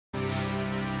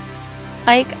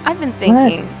Ike, I've been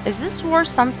thinking, is this war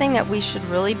something that we should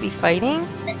really be fighting?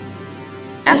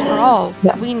 After all,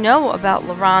 Yeah. we know about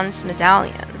Lehran's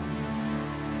medallion.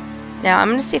 Now, I'm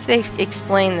going to see if they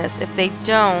explain this. If they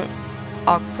don't,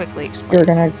 I'll quickly explain. You're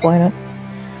gonna explain it?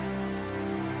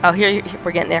 Oh, here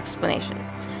we're getting the explanation.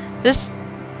 This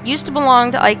used to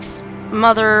belong to Ike's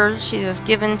mother. She was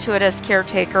given to it as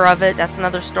caretaker of it. That's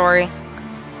another story.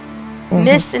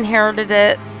 Miss inherited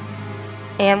it,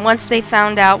 and once they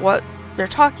found out what they're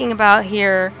talking about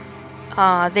here,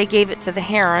 they gave it to the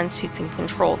Herons, who can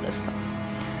control this thing.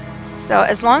 So,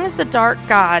 as long as the Dark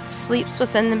God sleeps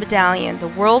within the medallion, the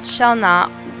world shall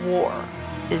not war.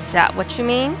 Is that what you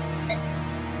mean?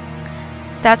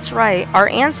 That's right. Our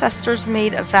ancestors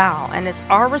made a vow, and it's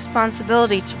our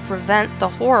responsibility to prevent the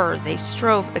horror they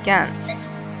strove against.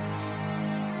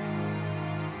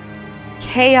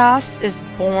 Chaos is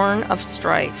born of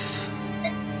strife.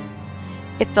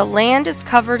 If the land is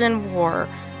covered in war,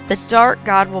 the Dark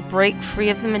God will break free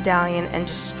of the medallion and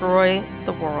destroy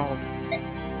the world.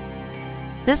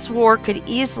 This war could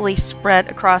easily spread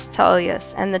across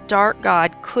Tellius, and the Dark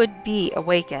God could be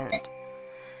awakened.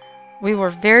 We were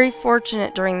very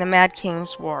fortunate during the Mad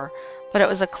King's War, but it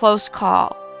was a close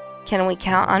call. Can we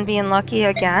count on being lucky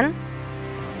again?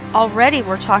 Already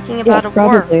we're talking about a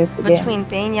war between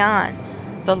Banyan,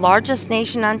 the largest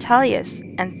nation on Tellius,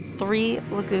 and 3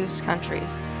 Laguz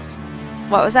countries.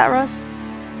 What was that, Rose?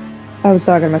 I was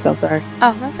talking to myself, sorry.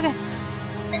 Oh, that's okay.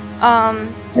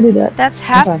 I did that. That's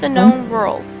half the known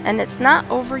world, and it's not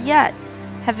over yet.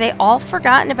 Have they all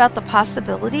forgotten about the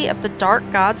possibility of the Dark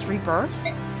God's rebirth?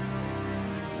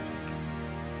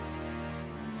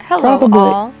 Hello,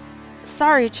 all.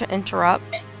 Sorry to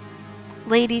interrupt.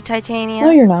 Lady Titania.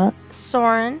 No, you're not.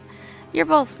 Soren, you're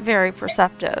both very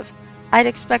perceptive. I'd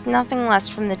expect nothing less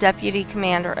from the deputy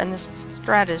commander and the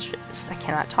strategist. I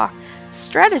cannot talk.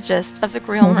 Strategist of the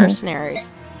Grail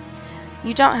Mercenaries.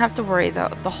 You don't have to worry,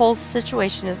 though. The whole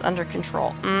situation is under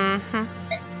control. The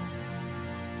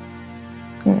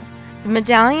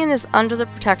medallion is under the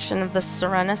protection of the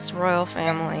Serenus royal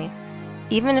family.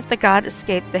 Even if the god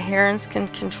escaped, the Herons can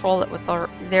control it with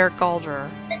their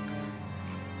Galdr.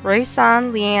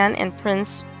 Raysan, Leanne, and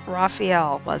Prince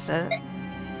Raphael, was it?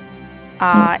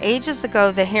 Ages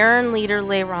ago, the Heron leader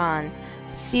Lehran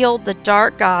sealed the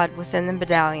Dark God within the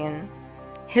medallion.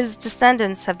 His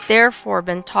descendants have therefore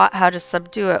been taught how to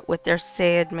subdue it with their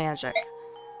Said magic.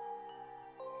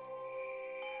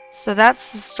 So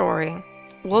that's the story.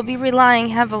 We'll be relying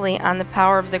heavily on the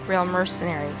power of the Grail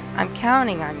Mercenaries. I'm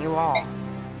counting on you all.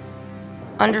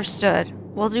 Understood.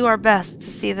 We'll do our best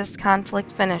to see this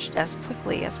conflict finished as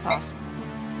quickly as possible.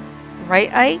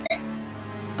 Right, Ike?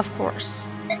 Of course.